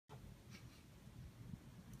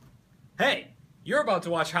Hey, you're about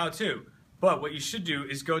to watch How To, but what you should do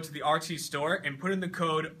is go to the RT store and put in the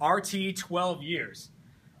code RT12years.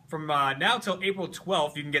 From now till April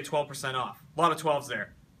 12th, you can get 12% off. A lot of 12s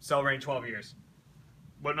there. Celebrating 12 years.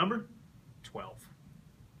 What number? 12.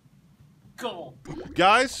 Go.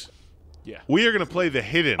 Guys, we are going to play The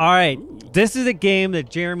Hidden. All right, this is a game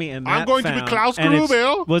that Jeremy and Matt I'm going to be found, Klaus and it's-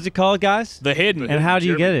 Grubel. What's it called, guys? The Hidden. And how do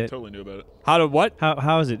you get Jeremy it? Totally knew about it. How to what?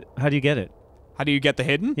 How is it? How do you get it? How do you get the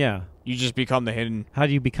hidden? Yeah. You just become the hidden. How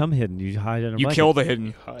do you become hidden? You hide in a You blanket. kill the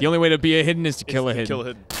hidden. The only way to be a hidden is to kill a hidden. Kill a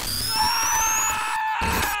hidden.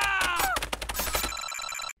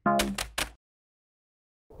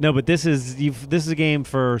 No, but this is a game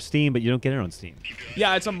for Steam, but you don't get it on Steam.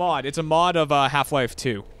 Yeah, it's a mod. It's a mod of Half-Life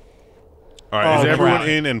 2. All right, is Oh, everyone crap.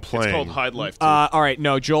 in and playing? It's called Hide Life 2. All right,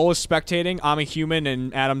 no, Joel is spectating. I'm a human,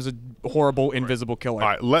 and Adam's a horrible, invisible killer. All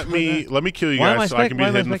right, let me kill you Why am I guys so I can be why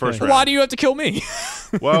am I hidden the first speculating? round. Why do you have to kill me?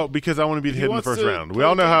 Well, because I want to be hidden the wants first to round. We play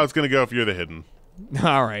all know the how game. it's going to go if you're the hidden.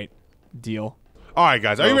 All right, deal. All right,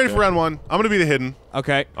 guys, are you ready Okay. for round one? I'm going to be the hidden.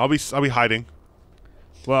 Okay. I'll be hiding.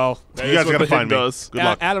 Well, That You is guys what got to the find hidden me. does. Good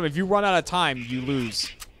luck. Adam, if you run out of time, you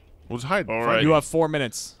lose. We'll just hide. All Fine. right. You have 4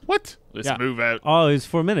 minutes What? Let's Yeah. move out. Oh, it's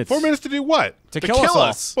 4 minutes. 4 minutes to do what? to To kill, kill us all.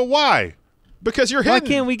 us. But why? Because you're Why hidden.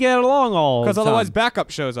 can't we get along all Because the otherwise time?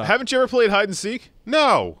 backup shows up. Haven't you ever played hide and seek?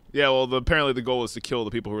 No. Yeah, well, apparently the goal is to kill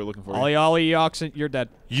the people who are looking for you. Ollie, Ollie, oxen, you're dead.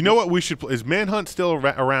 You know what we should play? Is Manhunt still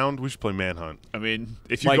around? We should play Manhunt. I mean,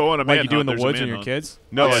 if you Like, go on a like manhunt, you do in the there's a woods when you're manhunt. kids.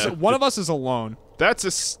 No, Oh, yeah. so one of us is alone. That's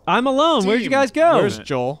a. I'm alone. Where'd you Team. guys go? Where's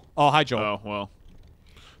Joel? Oh, hi, Joel. Oh well.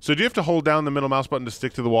 So do you have to hold down the middle mouse button to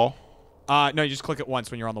stick to the wall? No, you just click it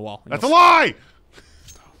once when you're on the wall. That's a lie!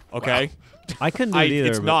 Okay. I couldn't do it either.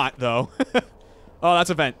 It's but- not, though. Oh,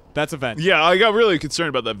 that's a vent. That's a vent. Yeah, I got really concerned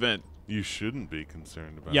about that vent. You shouldn't be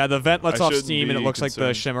concerned about Yeah, the vent lets I off shouldn't steam, and it be looks like the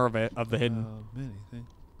concerned. shimmer of the hidden.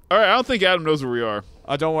 All right, I don't think Adam knows where we are.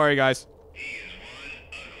 Don't worry, guys.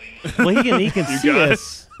 Well, he can see got it.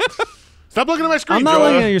 us. Stop looking at my screen, I'm not Joel.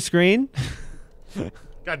 looking at your screen.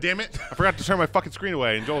 God damn it. I forgot to turn my fucking screen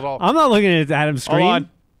away, and Joel's all... I'm not looking at Adam's screen. Hold on.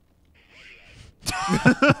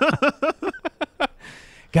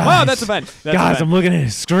 Guys, Wow, that's a vent. That's a guys, vent. I'm looking at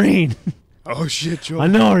his screen. Oh shit, Joel. I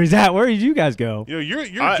know where he's at. Where did you guys go? You know,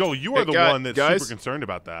 you're I- Joel, you are hey, the guy- one that's guys? super concerned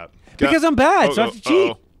about that. Because I'm bad, so I have to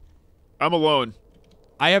cheat. I'm alone.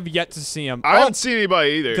 I have yet to see him. I haven't seen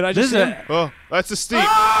anybody either. Did I This just is see him? a Oh, that's a steep.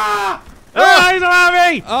 oh, he's around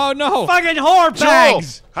me! Oh, no. Fucking whore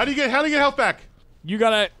bags! How do you get health back? You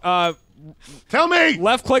gotta Tell me!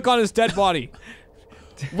 left click on his dead body.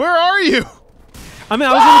 Where are you? I mean,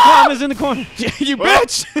 I was in the corner. You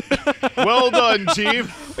bitch! Well done, team.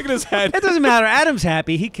 Look at his head. It doesn't matter. Adam's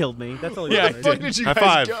happy. He killed me. That's all he Yeah, Where the matters. fuck did you High guys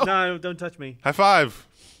five. go? No, don't touch me. High five.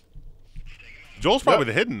 Joel's probably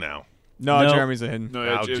the hidden now. No, No. Jeremy's a hidden. No,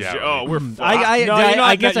 Oh, it's, Jeremy. oh, we're fucked. No, you're not-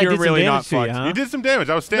 I guess I you're did really some not damage to you, fucked. huh? You did some damage.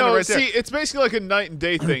 I was standing No, right there. see, it's basically like a night and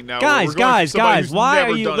day thing now. Guys, We're going for somebody guys, who's why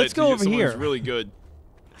never are you- done let's it go to over someone who's here. really good.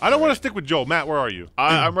 I don't want to stick with Joel. Matt, where are you?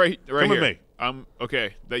 I'm right Come here. with me. I'm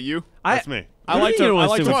okay. That you? That's me. I like to, You don't I wanna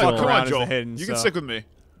like stick to with fuck Joel. Come around on, as Joel. the hidden. You can so. stick with me.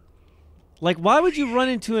 Like, why would you run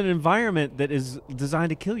into an environment that is designed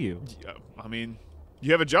to kill you? Yeah, I mean,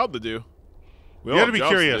 you have a job to do. We You all got to have be jobs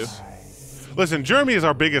curious. Listen, Jeremy is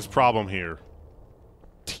our biggest problem here.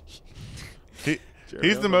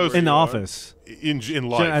 He's the most In the office. in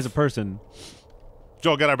life. As a person.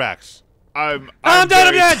 Joel, get our backs. I'm I'm dead,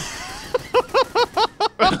 I'm very- dead!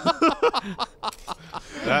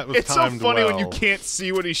 That was It's so timed funny when well. you can't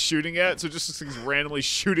see what he's shooting at, so just looks like he's randomly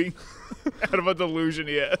shooting out of a delusion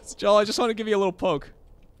he has. Joel, I just want to give you a little poke.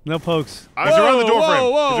 No pokes. He's around the door Whoa,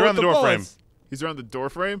 frame. whoa, He's around with the door frame. bullets. He's around the door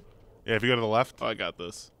frame. Yeah, if you go to the left. Oh, I got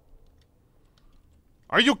this.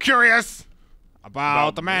 Are you curious?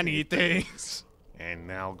 About the many things. And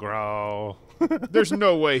now grow. There's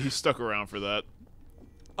no way he stuck around for that.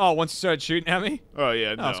 Oh, once you started shooting at me? Oh yeah,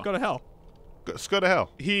 no. No, let's go to hell. Let's go to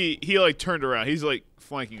hell. He like turned around. He's like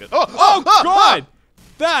flanking us. Oh, God!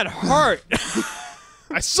 That hurt!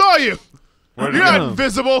 I saw you. Where You're did he not go?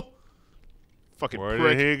 invisible. Fucking Where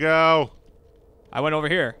prick. did he go? I went over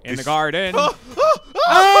here in the garden.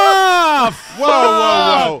 Ah! Whoa,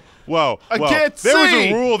 whoa, whoa, whoa! I whoa. can't There was see.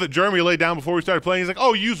 a rule that Jeremy laid down before we started playing. He's like,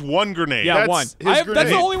 "Oh, use one grenade." Yeah, That's one. his That's the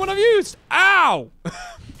grenade. only one I've used. Ow!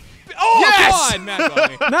 Oh, Yes! come on, Matt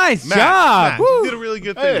got me. Nice Matt, job! Matt, Woo! you did a really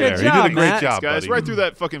good thing Hey. there. Good You did a job, great Matt. job, Guys, buddy. right through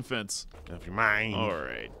that fucking fence. If you're mine. All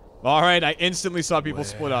right. All right, I instantly saw people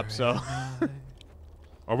split up, so.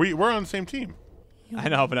 We're on the same team. I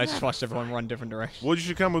know, but I just watched everyone run different directions. Well, you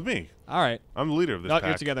should come with me. All right. I'm the leader of this No, pack.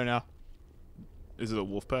 you're together now. Is it a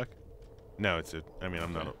wolf pack? No, it's a. I mean,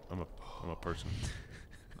 I'm not. I'm a person.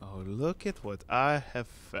 Oh look at what I have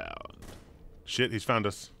found. Shit, he's found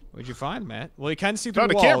us. What'd you find, Matt? Well, you can see through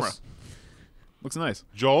Found the a walls. camera. Looks nice.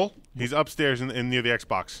 Joel, he's upstairs in near the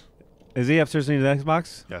Xbox. Is he upstairs near the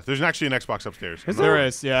Xbox? Yeah, there's actually an Xbox upstairs. Is There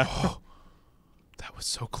is, yeah. That was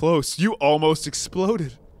so close. You almost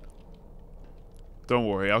exploded. Don't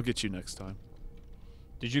worry, I'll get you next time.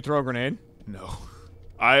 Did you throw a grenade? No.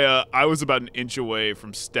 I was about an inch away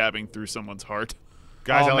from stabbing through someone's heart.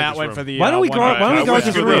 Guys, I like Matt this went room. for the. Why don't we one guard- guy. why don't we I guard went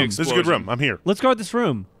this for the room? This is a good room. I'm here. Let's guard this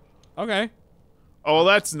room. Okay. Oh, well,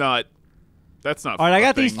 that's not. That's not. All right, I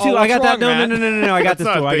got a these thing. two. Oh, I got what's that. wrong, No. I got That's this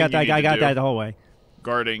not a door. I thing got you that. need I to got do. that the whole way.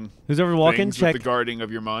 Guarding. Who's ever walking? things Check. with the guarding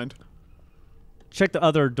of your mind. Check the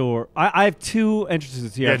other door. I have two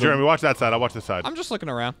entrances here. Yeah, Jeremy, watch that side. I'll watch this side. I'm just looking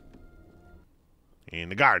around. In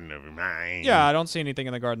the garden of your mind. Yeah, I don't see anything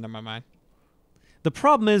in the garden in my mind. The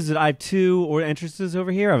problem is that I have two entrances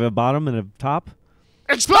over here. I have a bottom and a top.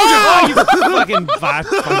 Explosion! fucking fire!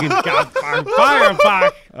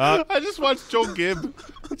 I just watched Joel gib.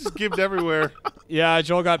 He just gibbed everywhere. Yeah,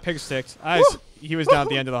 Joel got pig sticked. He was down at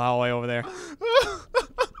the end of the hallway over there.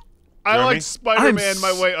 I Jeremy? like Spider-Man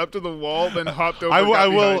my way up to the wall, then hopped over. I got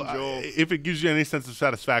will. behind Joel. If it gives you any sense of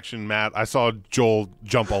satisfaction, Matt, I saw Joel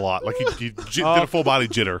jump a lot. Like he did a full body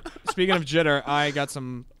jitter. Speaking of jitter, I got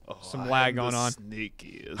some lag going on.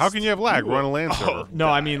 Sneakiest. How can you have lag? We're on a LAN server. No,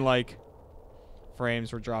 I mean like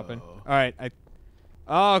frames were dropping. All right,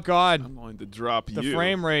 oh God, I'm going to drop the you.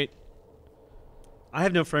 frame rate. I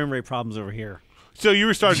have no frame rate problems over here So you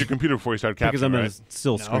restarted your computer before you started because capturing, I'm in right? a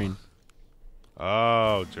still screen.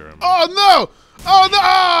 Oh, Jeremy. Oh no! Oh no!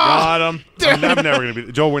 Got him. I'm never gonna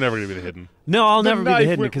be Joel. We're never gonna be the hidden. No, I'll never be the knife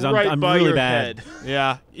hidden went because right I'm by really your bad. head.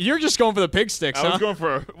 Yeah, you're just going for the pig sticks, I huh? was going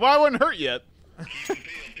for. Well, I wasn't hurt yet.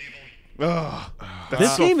 Ugh, that's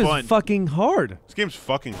This so game fun. is fucking hard. This game's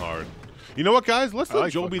fucking hard. You know what, guys? Let's let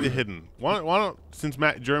like Joel be the hidden. Why don't since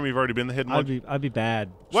Matt and Jeremy have already been the hidden one? I'd be bad.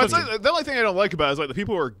 Well, it's like, the only thing I don't like about it is like the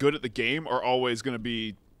people who are good at the game are always going to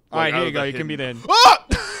be. All right, like, here out you of go. the You can be the hidden. hidden. Ah!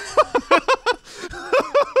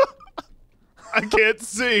 I can't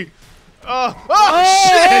see. Oh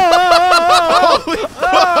shit!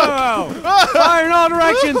 Fire in all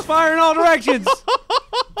directions! Fire in all directions!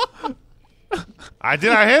 I hit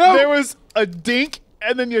him. There was a dink,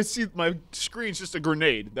 and then you see my screen's just a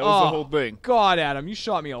grenade. That was the whole thing. God, Adam, you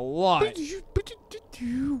shot me a lot.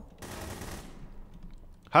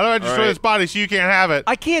 How do I destroy right. this body so you can't have it?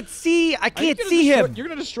 I can't see. I Are you can't gonna see destroy- him. You're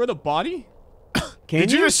gonna destroy the body? Can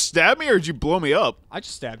Did you just stab me, or did you blow me up? I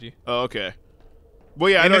just stabbed you. Oh, okay. Well,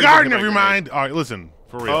 yeah, I In know the you're gonna garden hit of my your grenade. mind. All right, listen,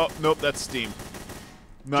 for real. Oh, nope, that's Steam.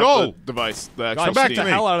 Not Joel! the device. The actual God, Come back shoot to the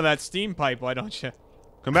me. hell out of that steam pipe, why don't you?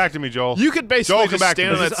 Come back to me, Joel. You could basically Joel, come just back to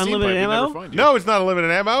stand me. on Is that this steam unlimited pipe and ammo? never find you. No, it's not unlimited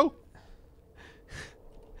ammo.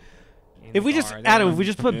 If we just, Garden. Adam, if we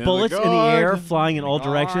just put In the bullets in the air, garden. flying in all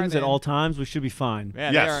directions at Garden. all times, we should be fine.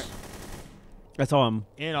 Yeah, Yes. That's all I'm.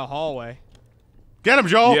 they're in a hallway. Get him,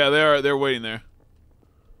 Joel. Yeah, they're waiting there.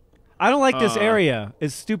 I don't like this area.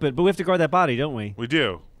 It's stupid, but we have to guard that body, don't we? We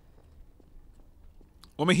do.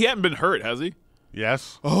 Well, I mean, he hadn't been hurt, has he?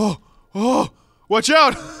 Yes. Oh, watch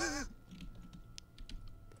out!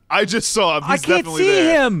 I just saw him. He's I can't definitely see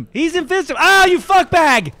there. him. He's invisible. Ah, you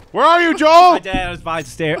fuckbag! Where are you, Joel? My dad was by the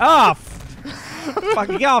stairs. Ah,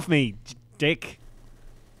 fucking get off me, dick.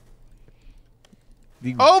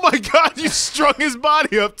 Oh my god, you strung his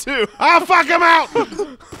body up too. I'll fuck him out.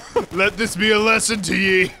 Let this be a lesson to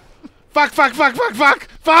ye. Fuck.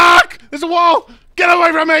 There's a wall. Get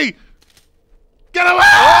away from me. Get away.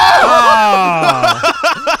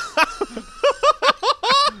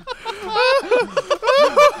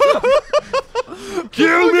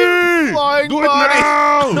 Kill me. Flying Do it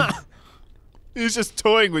body. now. He's just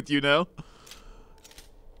toying with you now.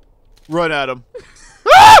 Run at him.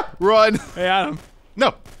 Run. Hey, Adam.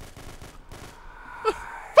 No.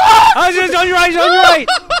 Oh, just on your right, on your right.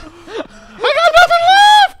 I got nothing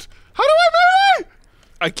left. How do I melee?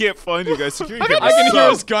 I can't find you guys. Security I cameras can hear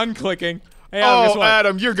suck. his gun clicking. Hey, Adam, guess Oh, what?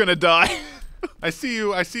 Adam, you're gonna die. I see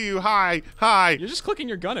you. Hi. You're just clicking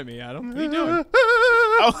your gun at me, Adam. What are you doing?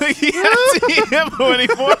 Oh, he can't see ammo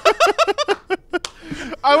anymore.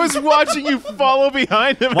 I was watching you follow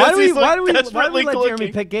behind him. Why as do we? he's, like, Why do we? Why do desperately we let Jeremy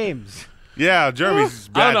clicking. pick games? Yeah, Jeremy's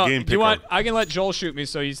I bad don't know. game Do picker. you want? I can let Joel shoot me,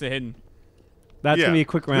 so he's the hidden. That's Yeah. gonna be a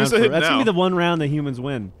quick round. Who's the For, hit that's gonna be now? the one round that humans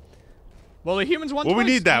win. Well, the humans won Well, we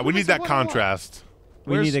twice. need that. We Humans need have that won a lot. contrast.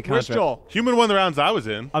 We Where's, need a where's contract. Joel? Human won the rounds I was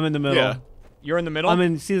in. I'm in the middle. Yeah. You're in the middle. I'm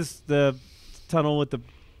in. See this the tunnel with the.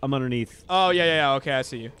 I'm underneath. Oh yeah. Okay, I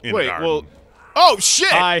see you. In the Wait, garden. well. Oh shit!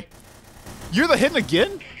 Hi. You're the hidden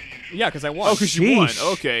again? Yeah, because I won. Oh, because you won.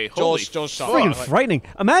 Sheesh. Okay. Joel's Holy shot. Freaking fuck. frightening.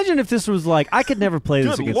 Imagine if this was like, I could never play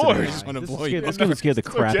this Good against Lord. an I AI. just wanna This blow scared- you. This game scared the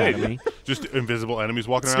crap okay. out of me. Just invisible enemies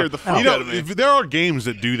walking Scared around. the fuck You know, out of me. if there are games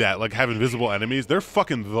that do that, like have invisible enemies, they're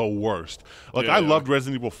fucking the worst. Like Yeah, I they loved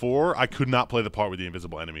Resident Evil 4. I could not play the part with the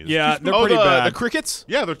invisible enemies. Yeah, they're Oh, pretty bad. the crickets?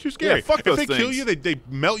 Yeah, they're too scary. Yeah, fuck if those they kill things. you, they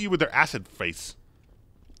melt you with their acid face.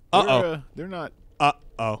 Uh-oh. They're not.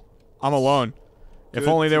 Uh-oh. I'm alone. If Good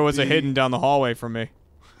only there to was a be- hidden down the hallway from me.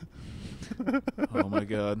 Oh my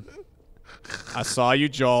god. I saw you,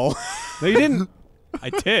 Joel. No, you didn't. I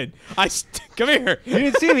did. Come here. You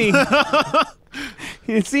didn't see me. You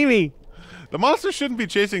didn't see me. The monster shouldn't be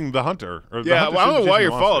chasing the hunter. Or the Yeah, hunter well, I don't shouldn't know be why chasing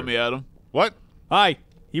you're the following monster. me, Adam. What? Hi.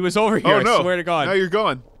 He was over here. Oh no! I swear to God. Now you're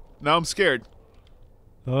gone. Now I'm scared.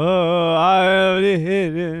 Oh, I am the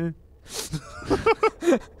hidden.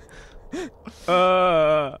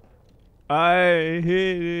 I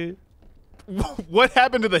hit it. What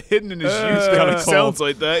happened to the hidden in his shoes? kinda Kinda cold. sounds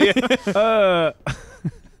like that. Yeah.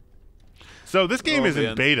 So this game Oh, is in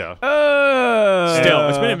man. beta. Still,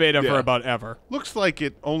 it's been in beta yeah. for about ever. Looks like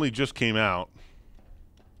it only just came out.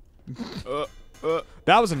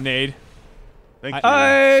 That was a nade. Thank you.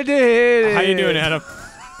 I did it. How you doing, Adam?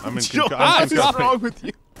 I'm in Joel, I'm what is concussed. stop it. wrong with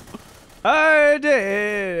you? I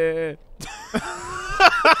did it.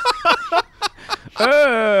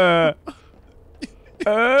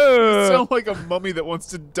 You sound like a mummy that wants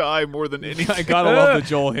to die more than anything. I gotta love the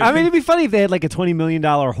Joel hit. I mean, it'd be funny if they had like a $20 million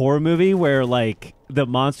horror movie where like the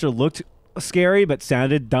monster looked scary but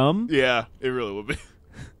sounded dumb. Yeah, it really would be.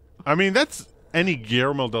 I mean, that's any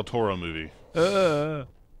Guillermo del Toro movie. Oh,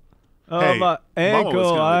 Hey, my Mama was ankle, kinda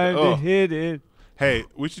like I that. Oh. hit it. Hey,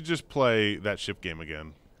 we should just play that ship game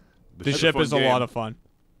again. the That's a ship fun is a game. lot of fun.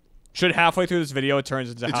 Should halfully through this video it turns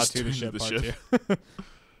into It how just to the turns ship into part the two.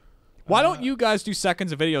 Why don't you guys do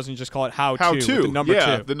seconds of videos and just call it how How to? to? With the number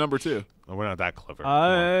yeah, two. the number 2. Oh, we're not that clever. Come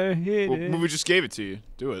on. I hit Well, it. we just gave it to you.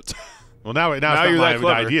 Do it. Well, now now it's you're not that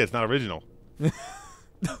my clever. idea. It's not original.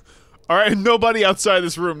 All right, nobody outside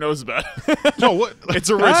this room knows about it. No, what? It's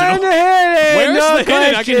I original. hit it. Where's no the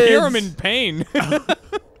hidden? I can hear him questions. in pain.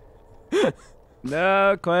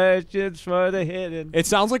 No questions for the hidden. It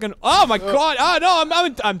sounds like an. Oh my God! Oh no!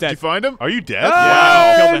 I'm Did you dead. find him? Are you dead?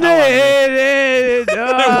 Wow. Killed I'm the hell out of me. hidden.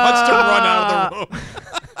 I watched him run out of the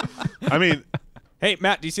room. I mean, Hey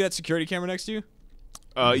Matt, do you see that security camera next to you?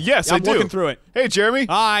 Yes, I I'm do. looking through it. Hey, Jeremy.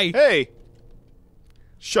 Hi. Hey.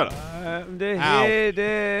 Shut up. I'm the Ow.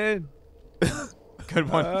 hidden. Good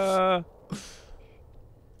one.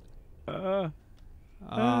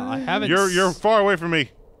 I haven't. you're far away from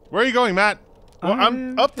me. Where are you going, Matt? Well,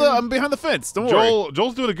 I'm behind the fence. Don't worry.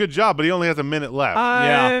 Joel's doing a good job, but he only has a minute left.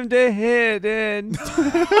 I'm the hidden.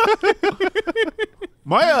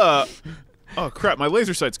 My oh crap, my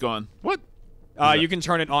laser sight's gone. What? You can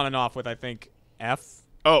turn it on and off with I think F.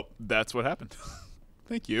 Oh, that's what happened.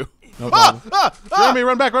 Thank you. No problem. Jeremy,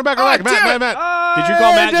 run back, Matt, damn it. Matt. Did you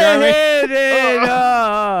call Matt Jeremy?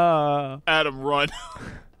 Jeremy? Adam, run.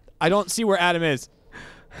 I don't see where Adam is.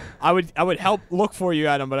 I would help look for you,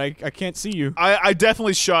 Adam, but I can't see you. I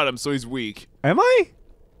definitely shot him, so he's weak. Am I?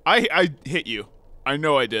 I hit you. I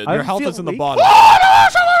know I did. I Your health feel is in the weak. bottom. Oh, no,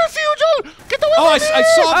 someone see you, Joel. Get the Oh, I saw him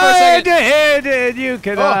for a I'm second. the hidden. You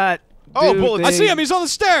cannot. Oh, do bullets. I see him. things. He's on the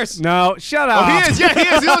stairs. No, shut Oh, up. he is. Yeah, he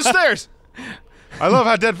is. He's on the stairs. I love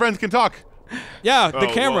how dead friends can talk. Yeah, the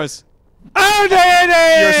Oh, cameras. I'm the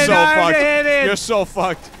hidden. You're so I'm fucked. The hidden. You're so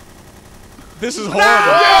fucked. This is horrible.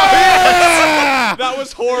 Yeah! That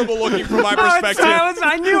was horrible looking from my Oh, it's- perspective.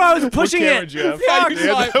 I knew I was pushing camera it. did you have? Yeah, Fuck. you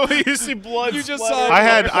saw it. That way you see blood. You just splatter. saw. I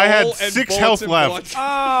had hole and 6 bullets health and left.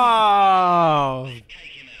 Oh,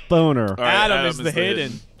 boner. All right, Adam is the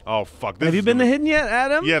hidden. Oh, fuck. This Have you is been the gonna- hidden yet,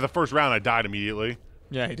 Adam? Yeah, the first round I died immediately.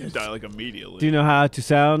 Yeah, he did. Die like immediately. Do you know how to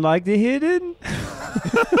sound like the hidden?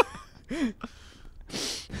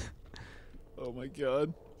 Oh my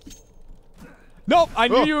god. Nope, I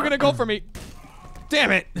knew you were gonna go for me.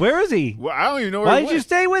 Damn it. Where is he? Well, I don't even know where Why he did you went.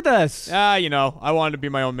 stay with us? You know, I wanted to be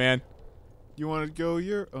my own man. You want to go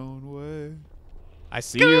your own way. I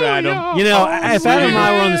see you, Adam. You know, Oh, if Adam and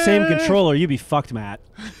I were on the yeah. same controller, you'd be fucked, Matt.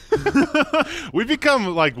 We've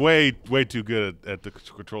become like way too good at the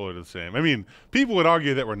controller the same. I mean, people would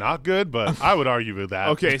argue that we're not good, but I would argue with that.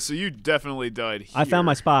 Okay, so you definitely died here. I found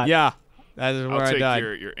my spot. Yeah, that is I'll where I take died.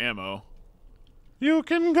 your ammo. You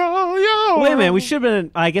can go your Wait a minute, we should have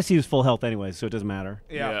been. I guess he was full health anyway, so it doesn't matter.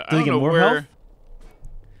 Yeah. I Does he don't get know more where. health?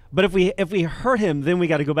 But if we hurt him, then we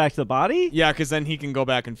got to go back to the body. Yeah, because then he can go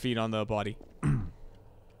back and feed on the body.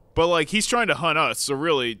 But like he's trying to hunt us, so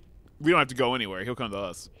really we don't have to go anywhere. He'll come to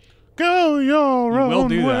us. Go your You will own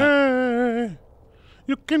do way.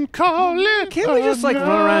 You can call it. Can't we just like run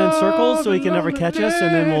around in circles so he can never catch us,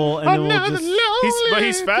 and then we'll just. But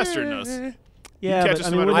he's faster than us. Yeah, catch but us I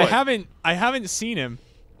no mean, matter what- what. I haven't seen him.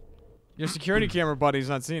 Your security camera buddy's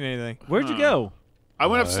not seeing anything. where'd you go? I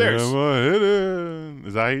went upstairs. I am a hidden.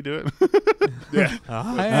 Is that how you do it? Yeah.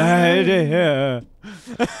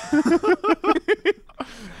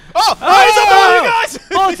 Oh, he's up there, you guys!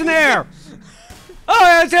 Oh, it's in the air. Oh,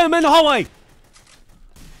 yeah, it's him in the hallway.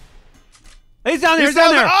 He's down there. He's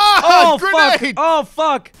down there. Ah, Oh, fuck. grenade! Oh,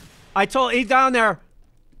 fuck. He's down there.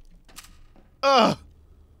 Ow.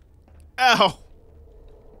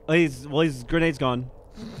 His grenade's gone.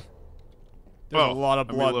 There's Oh, a lot of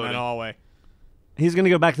I'm blood in reloading. that hallway. He's gonna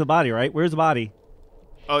go back to the body, right? Where's the body?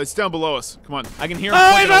 Oh, it's down below us. Come on. I can hear him.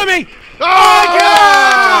 Oh, clicking he's on over- me!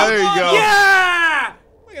 Ah, there you go. Yeah!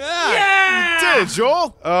 Look at that. You did it,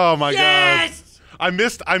 Joel. Oh my Yes! god!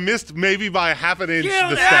 I missed maybe by half an inch You the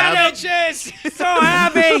did stab. it! So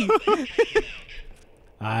happy!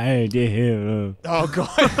 I did. Oh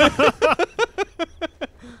god.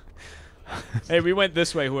 Hey, we went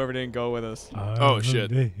this way. Whoever didn't go with us. Oh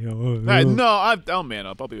shit. No, I'll man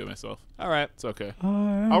up. I'll be by myself. All right. It's okay.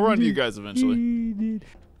 I'll run to you guys eventually.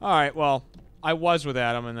 All right. Well, I was with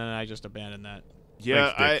Adam, and then I just abandoned that.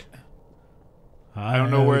 Yeah, Thanks, Dick. I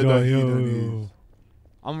don't know where the hidden is.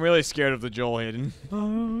 I'm really scared of the Joel hidden.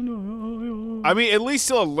 I mean, at least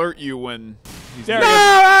he'll alert you when he's There near. he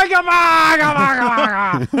is.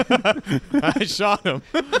 I shot him.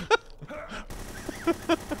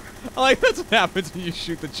 I like that's what happens when you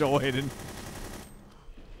shoot the Joel hidden.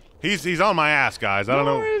 He's on my ass, guys. I don't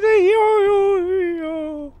know.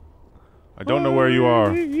 I don't know where you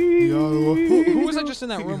are. Who was I just in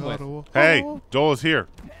that room with? Hey, Joel is here.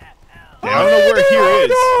 I don't know where here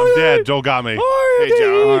is. I'm dead. Joel got me. Hey,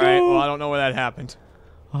 Joe. All right. Well, I don't know where that happened.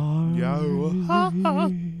 All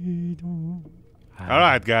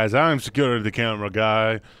right, guys. I'm security camera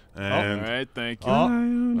guy, All and right, thank you.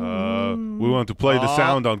 we want to play the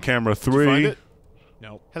sound on camera Did you find 3. it?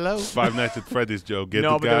 Nope. Hello. Five Nights at Freddy's, Joe. Get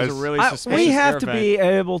No, it, but there guys. was a really we suspicious have air to vent. be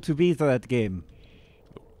able to beat that game.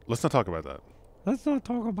 Let's not talk about that. Let's not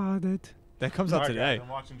talk about it. That comes out today. I'm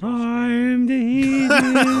watching I'm the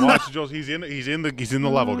hidden. Watch Joel. He's in the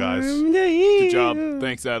level, guys. I'm the Good job. hidden.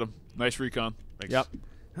 Thanks, Adam. Nice recon. Thanks. Yep.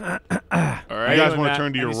 All You right. guys doing, want Matt? to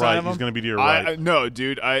turn to your Any sign right. of He's him? going to be to your I right. no,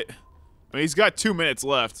 dude. I mean, he's got 2 minutes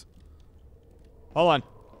left. Hold on.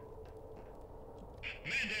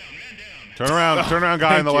 Turn around. Turn around,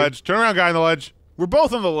 guy on the Thank you. ledge. Turn around, guy on the ledge. We're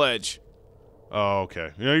both on the ledge. Oh, okay.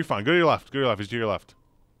 Yeah, you're fine. Go to your left. Go to your left. He's to your left.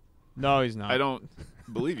 No, he's not. I don't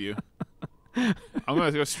believe you. I'm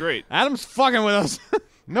gonna go straight. Adam's fucking with us.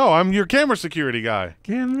 No, I'm your camera security guy.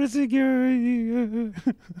 Camera security.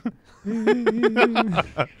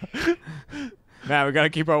 Matt, we gotta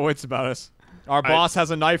keep our wits about us. Our boss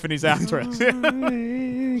has a knife and he's after us. Kill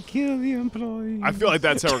the employee. I feel like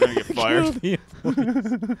that's how we're gonna get fired.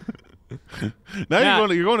 Now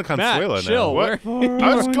Matt, you're going to Matt, Consuela chill. now. What? Where-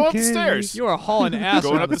 I was going up the stairs. You are hauling ass.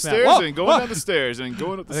 Going around up the this map. stairs Whoa, and going whoa. down the stairs and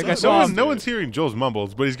going up the I think I stairs. saw No, him. no one's hearing Joel's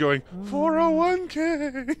mumbles, but he's going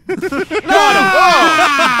 401k. Good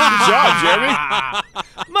job, Jeremy.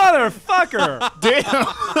 Motherfucker! Damn.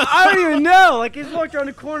 I don't even know. Like he's walked around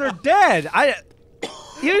the corner dead.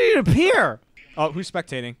 He didn't even appear. Oh, who's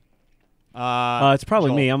spectating? It's probably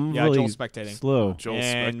Joel. me. I'm Yeah, really Joel's spectating. slow. Joel's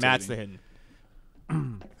And spectating. Matt's the hidden.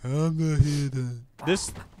 I'm the hidden.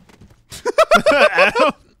 This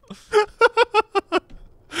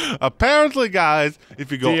Apparently, guys, if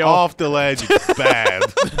you go Deal. off the ledge, it's bad.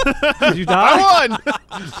 Did you die? I won.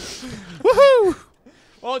 woohoo!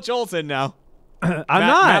 Well, Joel's in now. I'm Matt,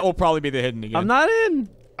 not. Matt will probably be the hidden again. I'm not in.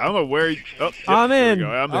 I don't know where. Oh, yep, I'm there in. we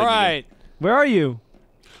go. I'm the All hidden again. right. Where are you?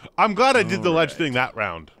 I'm glad I did the ledge thing that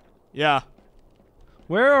round. Yeah.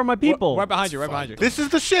 Where are my people? Right behind you. Right behind you. This is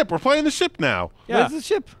the ship. We're playing the ship now. Yeah. Where's the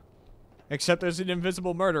ship? Except there's an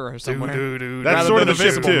invisible murderer somewhere. That's Rather sort of than the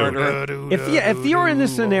ship, invisible too. murderer. If you were in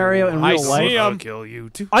this scenario in I real life, see him. Kill you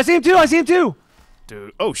too, I see him too. I see him too.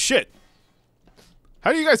 dude. Oh shit.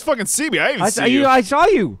 How do you guys fucking see me? I didn't I see you. I saw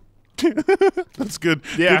you. That's good.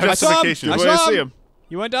 Yeah, good I saw him. justification. Where I did I saw see him. him?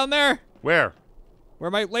 You went down there Where? where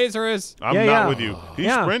my laser is. I'm Yeah, not yeah. with you. Can you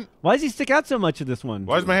Yeah. sprint? Why does he stick out so much of this one?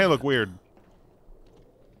 Why does my hand look weird?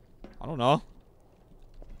 I don't know.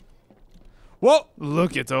 Whoa!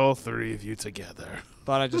 Look at all three of you together.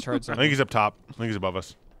 Thought I just heard I something. think he's up top. I think he's above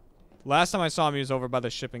us. Last time I saw him, he was over by the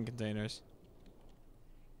shipping containers.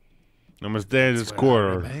 I'm as dead as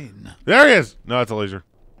quarter. There he is. No, that's a laser.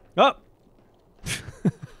 Oh.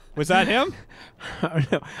 Was that him? I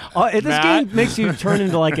don't know. This Matt? game makes you turn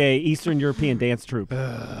into like a Eastern European dance troupe.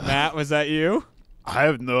 Matt, was that you? I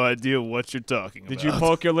have no idea what you're talking Did about. you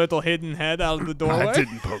poke your little hidden head out of the doorway? I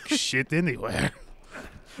didn't poke shit anywhere.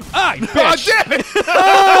 Ah, you bitch! Oh, damn it!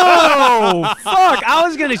 Oh, fuck. I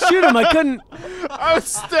was going to shoot him. I couldn't I was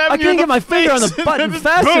stabbing you couldn't in get my finger on face, the and button then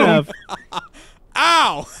fast boom. enough.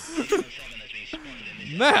 Ow!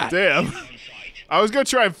 Matt! Damn. I was going to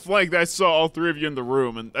try and flank that. I saw all three of you in the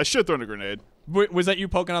room, and I should have thrown a grenade. Was that you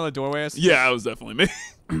poking out the doorway? Yeah, it was definitely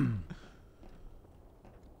me.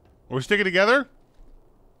 We're sticking together?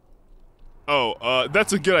 Oh,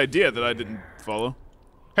 that's a good idea that I didn't follow.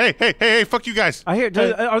 Hey, fuck you guys. I hear.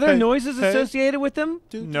 Are there hey, noises hey. associated with them?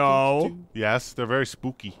 No. Yes, they're very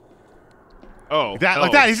spooky. Oh. Like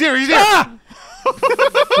oh. that. He's here. Ah!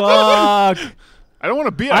 Fuck! I don't want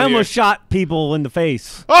to be out I here. almost shot people in the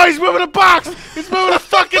face. Oh, he's moving a box. He's moving a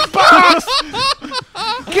fucking box.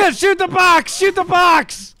 Get shoot the box! Shoot the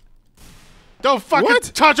box! Don't fucking What?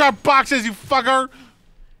 touch our boxes, you fucker.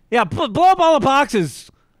 Yeah, blow up all the boxes.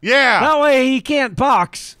 Yeah. That way he can't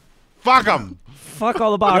box. Fuck him. Fuck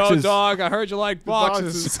all the Yo, boxes. dog, I heard you like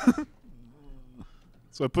boxes.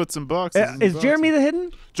 So I put some boxes. in the Is Jeremy boxes. the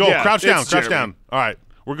hidden? Joel, Yeah, crouch down. it's Crouch Jeremy. down. All right.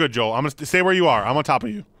 We're good, Joel. I'm going to stay where you are. I'm on top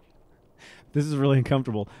of you. This is really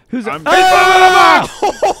uncomfortable. Who's I'm- Ah!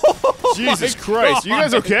 Jesus Christ. You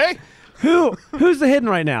guys okay? Who's the hidden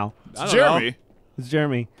right now? I don't Jeremy. know. It's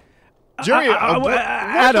Jeremy. Jeremy. Adam. What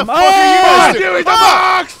the fuck Oh! are you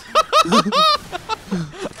guys doing?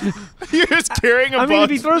 You're just carrying a I box. mean, if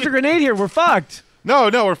he throws a grenade here, we're fucked. No,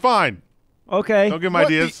 we're fine. Okay. Don't give him What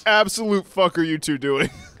ideas. the absolute fuck are you two doing?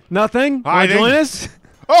 Nothing. I Want to think- join us?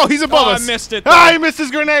 Oh, he's above Oh, I us. missed it. Ah, he missed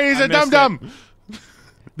his grenade. He's I a missed dum-dum.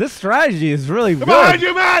 This strategy is really Behind good.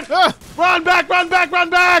 you, Matt. Ah, Run back, run back, run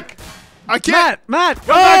back. I can't. Matt.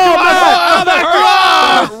 Run back to us. Oh, Run back to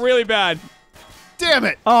that us. hurt really bad. Damn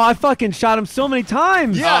it. Oh, I fucking shot him so many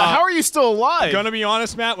times. Yeah, how are you still alive? Gonna be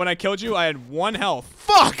honest, Matt, when I killed you, I had 1 health.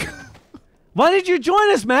 Fuck. Why did you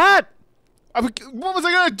join us, Matt? What was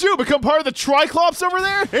I gonna do? Become part of the Triclops over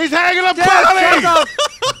there? He's hanging a Shut body. up.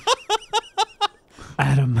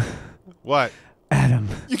 Adam. What? Adam.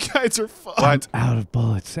 You guys are fucked. What? Out of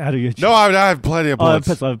bullets. Out of your No, I have plenty of Oh, I have bullets. a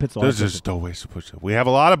pistol. I have a pistol. There's just no ways to push it. We have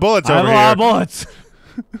a lot of bullets I have over a here. lot of bullets.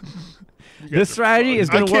 This strategy is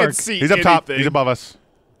I going to can't work. see He's up top. anything. He's above us.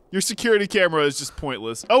 Your security camera is just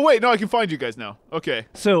pointless. Oh, wait. No, I can find you guys now. Okay.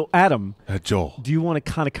 So, Adam, Joel. do you want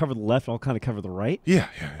to kind of cover the left and I'll kind of cover the right? Yeah.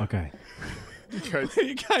 Okay. You guys. What are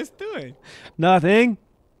you guys doing? Nothing.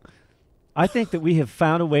 I think that we have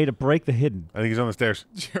found a way to break the hidden. I think he's on the stairs.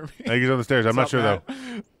 Jeremy. I think he's on the stairs. I'm not What's sure up, though.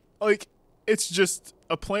 Matt? Like, it's just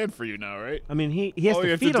a plan for you now, right? I mean, he has All you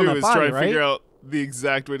to have feed to on do that is body, try and right? figure out the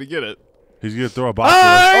exact way to get it. He's gonna throw a box. at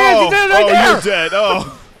us. Oh, he's right there. you're dead.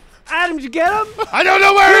 Oh. Adam, did you get him? I don't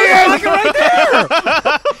know where he is. Fucking right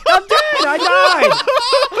there! I'm dead! I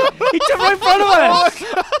died! He jumped right in front of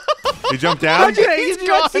us! He jumped down. How'd you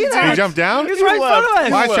not see gone, that? He jumped down. He was right in front of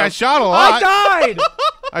us! Well, I shot a I lot. died!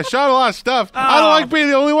 I shot a lot of stuff. I don't like being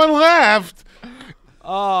the only one left.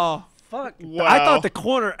 Oh. Fuck. Wow. I thought the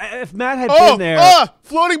corner, if Matt had Oh, been there.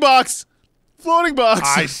 floating box. Floating box.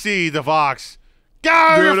 I see the box. Go,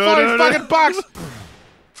 your fucking box.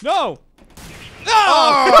 No! No!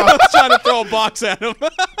 I was trying to throw a box at him.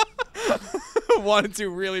 Wanted to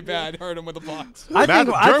really bad. Hurt him with a box.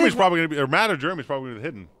 Jeremy's probably gonna be, or Matt or Jeremy's probably gonna be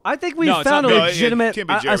hidden. I think we No, it's found a not me. legitimate It can't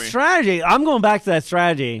be a Jeremy. strategy. I'm going back to that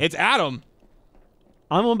strategy. It's Adam.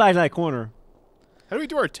 I'm going back to that corner. How do we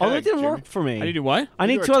do our tag? Oh, it didn't Jeremy? work for me. How do you do what? I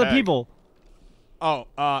do need our 2 other tag? people.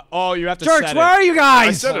 Oh, you have to Jerks, set where it. are you I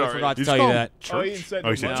guys? said it I already. forgot to You tell just you call that. Oh, you said Oh,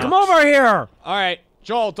 you said no. Jeremy. Come over here. All right,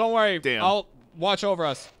 Joel, don't worry. Damn. I'll watch over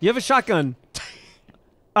us. You have a shotgun.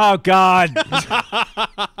 Oh, God.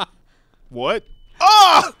 What?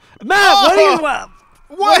 Oh! Matt, what are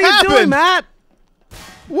you... What are you doing, happened? Matt?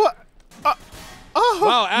 What?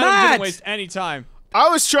 Wow, Adam Matt! didn't waste any time. I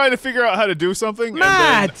was trying to figure out how to do something,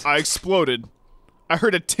 Matt! and then I exploded. I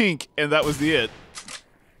heard a tink, and that was the it.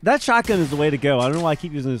 That shotgun is the way to go. I don't know why I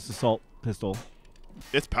keep using this assault pistol.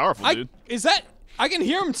 It's powerful, dude. I can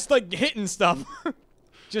hear him like hitting stuff.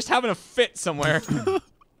 Just having a fit somewhere.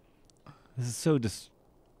 This is so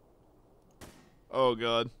Oh,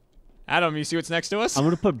 God. Adam, you see what's next to us? I'm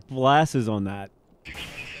going to put glasses on that.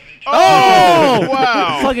 Oh,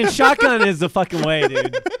 wow. Fucking shotgun is the fucking way,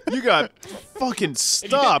 dude. You got fucking If you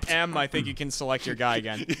stopped. hit M, I think you can select your guy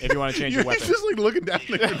again if you want to change You're your weapon. just like looking down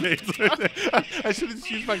the grenades. I should have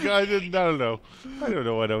used my gun. I don't know. I don't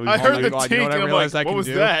know what I was. I heard my the God, tink, you know what I and I'm realized I like, can what was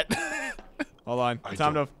do? that? Hold on.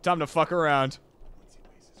 Time to fuck around.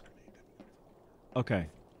 Okay.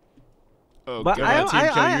 Oh, But God. I-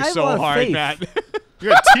 Team killing you have a so lot of hard, faith. Matt. You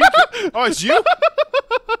got team. Oh, it's you?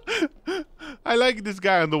 I I like this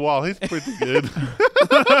guy on the wall. He's pretty good.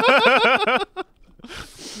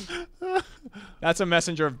 That's a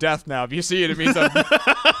messenger of death now. If you see it, it means I'm...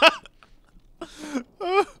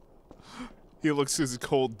 He looks his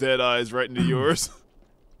cold, dead eyes right into yours.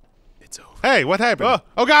 It's over. Hey, what happened?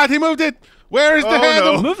 Oh God, he moved it. Where is the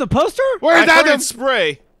handle? no. Move the poster? Where's I heard that? it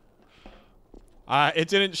spray. It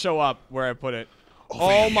didn't show up where I put it.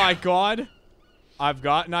 Oh my god. I've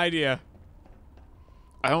got an idea.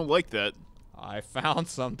 I don't like that. I found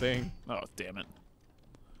something. Oh, damn it.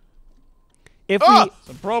 If Ah! we,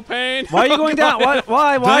 Some propane. why are you going down?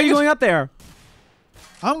 Why are you going up there?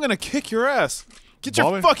 I'm gonna kick your ass. Get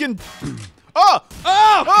Bobby? your fucking... Oh!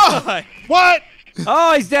 Oh! God. What?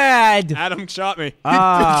 Oh, he's dead. Adam shot me. He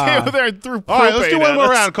came over there and threw propane All right, let's do one at more us.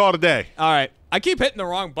 round. Call it a day. All right. I keep hitting the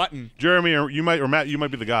wrong button. Jeremy, or Matt, you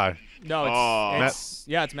might be the guy. No, it's, Oh. it's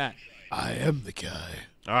yeah, it's Matt. I am the guy.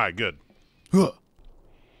 All right, good. Huh.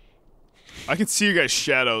 I can see you guys'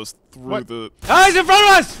 shadows through What? the... Oh, he's in front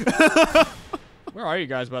of us. Where are you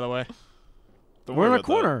guys, by the way? Don't We're in worry a about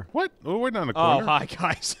corner. What? Oh, we're not in the Oh, corner. hi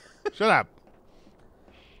guys. Shut up.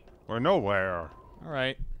 We're nowhere. All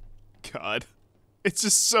right. that. God. It's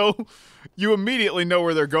just so... You immediately know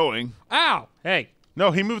where they're going. Ow! Hey,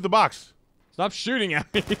 No, he moved the box. stop shooting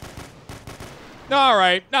at me. All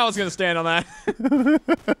right, now I was gonna stand on that.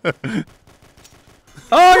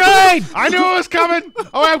 All right. I knew it was coming.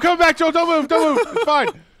 Oh, I'm coming back, Joe. Don't move. Don't move. It's fine.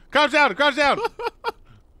 Crouch down. Crouch down.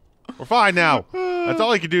 We're fine now. That's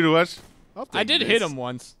all he could do to us. I'll I take did this. hit him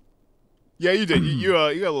once. Yeah, you did. You got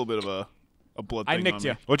a little bit of a blood I thing nicked on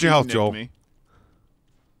you. me. What's your health, nicked Joel? me.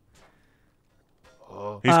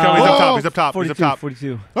 He's coming. He's up top. He's up top. 42, He's up top.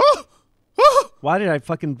 42. Oh! Oh! Why did I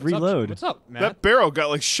fucking What's up, reload? What's up, Matt? That barrel got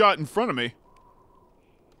like shot in front of me.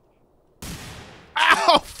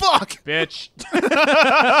 Ow! Fuck! Bitch.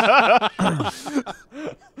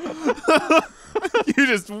 You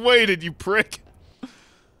just waited, you prick.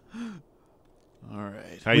 All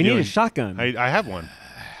right. How We you need doing? a shotgun. I have one.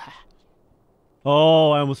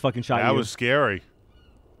 Oh, I almost fucking shot That you. was scary.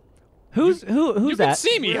 Who's You who's can that?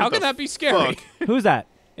 see me. Where How the can that be scary? fuck? Who's that?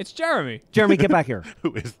 It's Jeremy. Jeremy, get back here.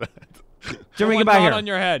 Who is that? Jeremy, get One back dot here. on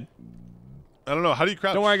your head. I don't know. How do you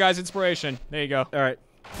crouch? Don't worry, guys. Inspiration. There you go. All right.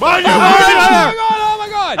 My Oh my god! Oh my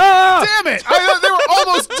god! Ah! Damn it! I thought they were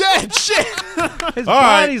almost dead. Shit! His All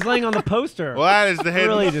right. body's laying on the poster. Well, that is the hidden.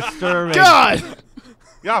 Really disturbing. God!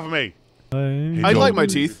 Get off of me. I like my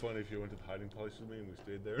teeth. Funny if you went to the hiding place with me and we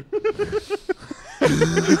stayed there.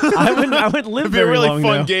 I wouldn't live It'd be a very really long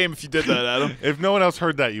fun now. game if you did that, Adam. If no one else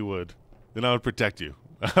heard that, you would. Then I would protect you.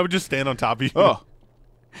 I would just stand on top of you. Oh,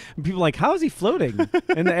 People are like, how is he floating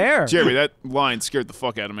in the air? Jeremy, that line scared the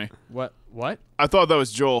fuck out of me. What? What? I thought that was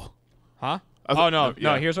Joel. Huh? I Oh thought- no,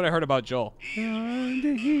 yeah. no. Here's what I heard about Joel.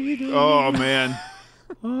 Oh man.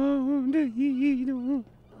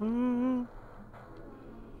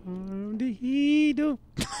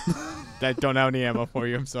 That don't have any ammo for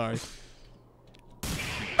you. I'm sorry.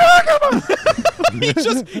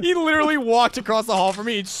 He literally walked across the hall from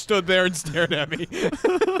me. He stood there and stared at me.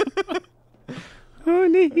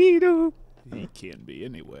 He can't be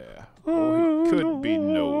anywhere. Or he could be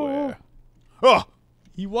nowhere. Oh!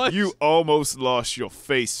 He was. You almost lost your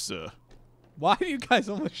face, sir. Why do you guys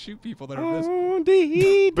almost shoot people that are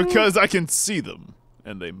invisible? Because I can see them.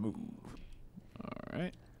 And they move.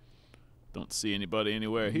 Alright. Don't see anybody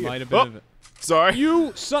anywhere here. Might have been. Oh, of it. sorry.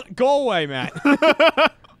 You son. Go away, Matt.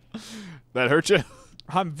 That hurt you?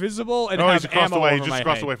 I'm visible and Oh, have he's across ammo the way. over He just my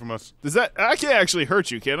crossed head. away from us. Does that... I can't actually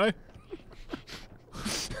hurt you, can I?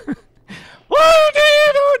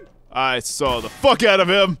 I saw the fuck out of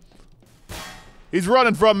him. He's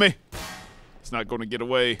running from me. He's not going to get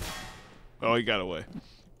away. Oh, he got away.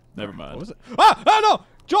 Never mind. What was it? Ah! Oh no!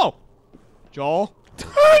 Joel! Joel?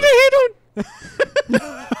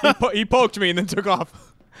 he poked me and then took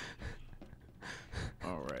off.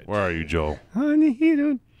 All right. Where are you, Joel?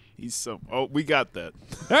 He's so... Oh, we got that.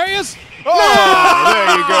 There he is! Oh,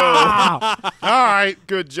 there you go. All right.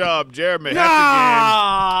 Good job, Jeremy.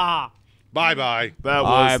 Ah! Bye-bye. That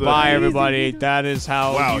Bye, was the... bye, everybody. That is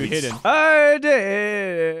how Wow, you he's- hit him. I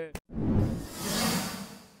did.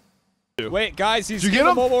 Wait, guys, he's you in get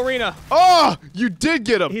the him? mobile arena. Oh, you did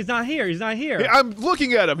get him. He's not here. He's not here. Hey, I'm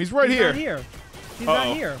looking at him. He's right He's here. not here. He's Uh-oh.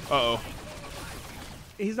 not here. Uh-oh.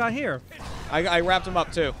 He's not here. I wrapped him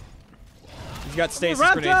up too. He's got stasis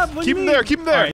Wrapped grenades. up. What do Keep you him mean? there. Keep him there. All right.